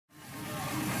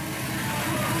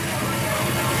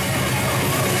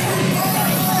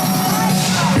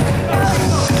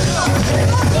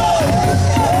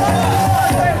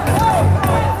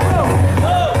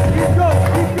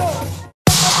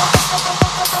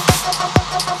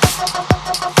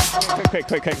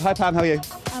quick. Hi Pam, how are you?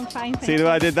 I'm fine, thank See you. the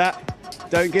way I did that?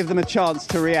 Don't give them a chance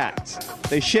to react.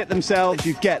 They shit themselves,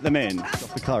 you get them in.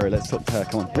 Stop the car, let's talk to her,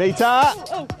 come on. Rita!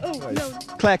 Oh, no.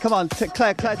 Claire, come on,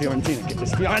 Claire. Fiorentina, get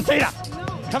this. Fiorentina!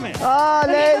 Come in. Ah,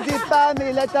 lazy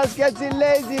family, let us get the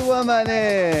lazy woman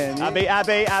in. Abby,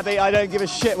 I don't give a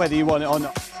shit whether you want it or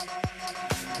not.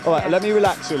 All right, let me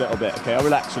relax you a little bit, okay? I'll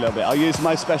relax you a little bit. I'll use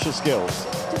my special skills.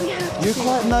 Do we have to You're do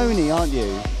quite it? moany, aren't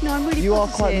you? No, I'm really You are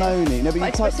positive. quite moany. No, but I you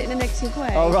express it in a negative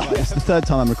way. Oh, right. It's the third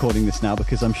time I'm recording this now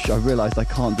because I realised I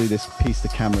can't do this piece to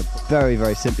camera. Very,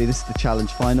 very simply, this is the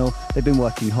challenge final. They've been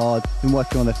working hard, been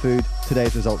working on their food.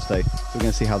 Today's results day. So we're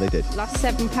going to see how they did. Lost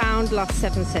 7 pounds, lost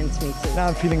 7 centimetres. Now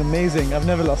I'm feeling amazing. I've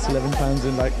never lost 11 pounds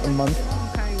in like a month.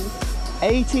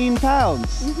 18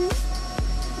 pounds.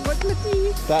 But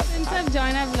lucky. Since I've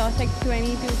joined, I've lost like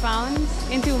 22 pounds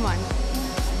in 2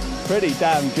 months. Pretty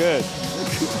damn good.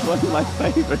 One of my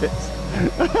favourites.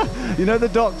 You know, the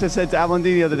doctor said to Amandine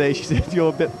the other day, she said, you're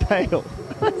a bit pale.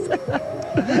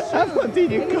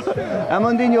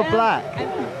 Amandine, you're black.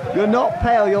 You're not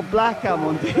pale, you're black,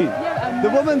 Amandine. The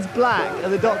woman's black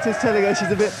and the doctor's telling her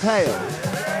she's a bit pale.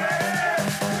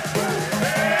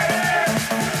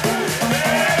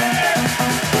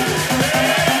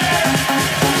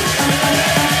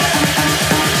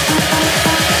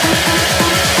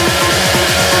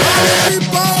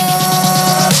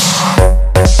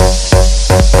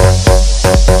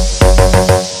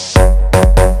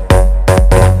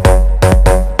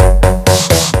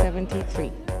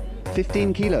 £73.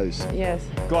 15 kilos. Yes.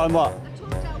 Go on, what?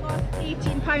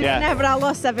 18 pounds Yeah. whenever I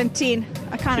lost 17.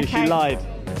 I can't She count. lied.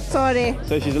 Sorry.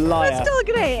 So she's a liar. That's still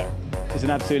great. She's an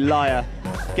absolute liar.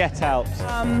 Get out.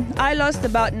 I lost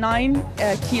about 9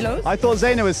 kilos. I thought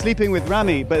Zaina was sleeping with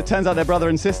Rami, but it turns out they're brother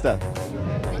and sister.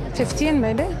 15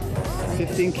 maybe?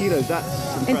 15 kilos, that's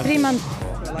In impressive. 3 months.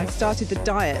 I started the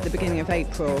diet at the beginning of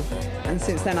April, and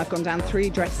since then I've gone down 3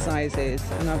 dress sizes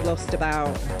and I've lost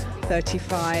about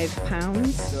 35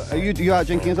 pounds. Are you out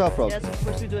drinking as well, Frog? Yes, of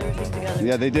course we do everything together.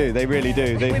 Yeah, they do. They really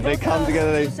do. They come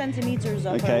together. 2 centimeters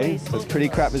off our Okay, waist. that's pretty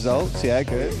crap results. Yeah,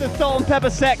 good. The salt and pepper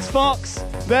sex fox.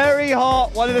 Very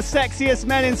hot. One of the sexiest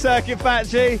men in Circuit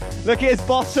Factory. Look at his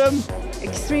bottom.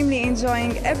 Extremely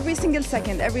enjoying every single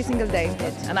second, every single day.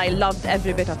 And I loved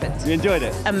every bit of it. You enjoyed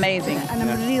it? Amazing. And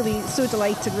I'm really so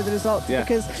delighted with the results Yeah.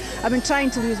 because I've been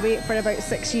trying to lose weight for about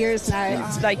 6 years now.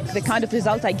 It's like the kind of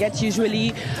result I get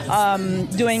usually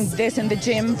doing this in the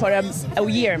gym for a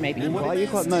year maybe. Why are you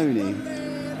quite moany?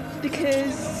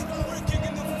 Because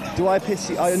Do I piss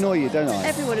you? I annoy you, don't I?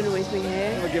 everyone annoys me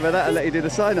here. I'll give her that and let you do the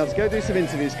sign-ups. Go do some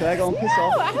interviews, Claire. Go on, piss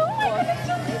off.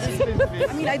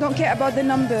 I mean, I don't care about the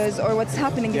numbers or what's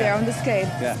happening there on the scale.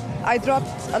 Yeah. I dropped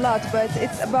a lot, but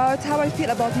it's about how I feel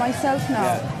about myself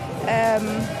now.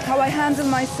 How I handle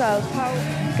myself.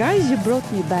 Guys, you brought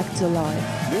me back to life.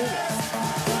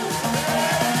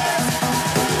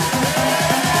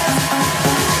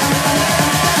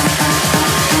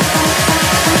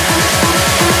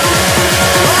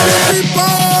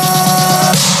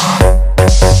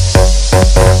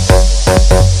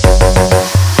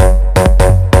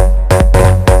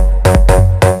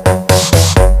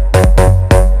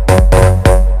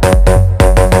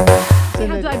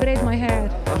 How do I braid my hair?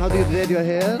 How do you braid your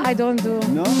hair? I don't do.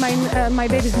 No? My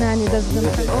baby's nanny does them.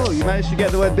 Oh, you managed to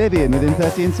get the word baby in within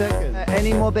 13 seconds.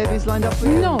 Any more babies lined up for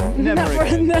you? No, Never never.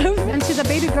 again. No. And she's a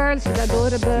baby girl. She's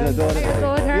adorable. You adore I it,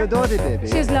 adore baby. her. You adore it, baby.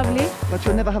 She's lovely. But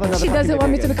you'll never have another She puppy doesn't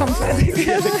want me baby to again. become fat.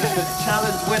 The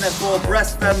challenge winner for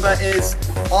breast member is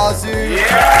Arzu.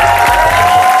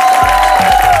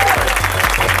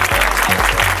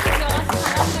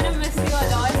 I'm gonna miss you a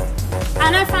lot.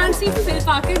 And I fancy Phil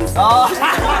Parkins.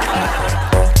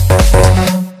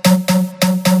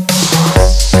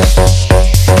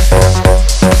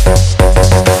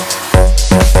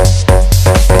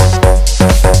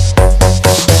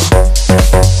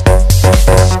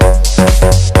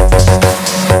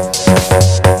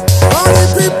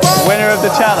 Winner of the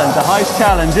challenge, the heist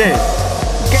challenge is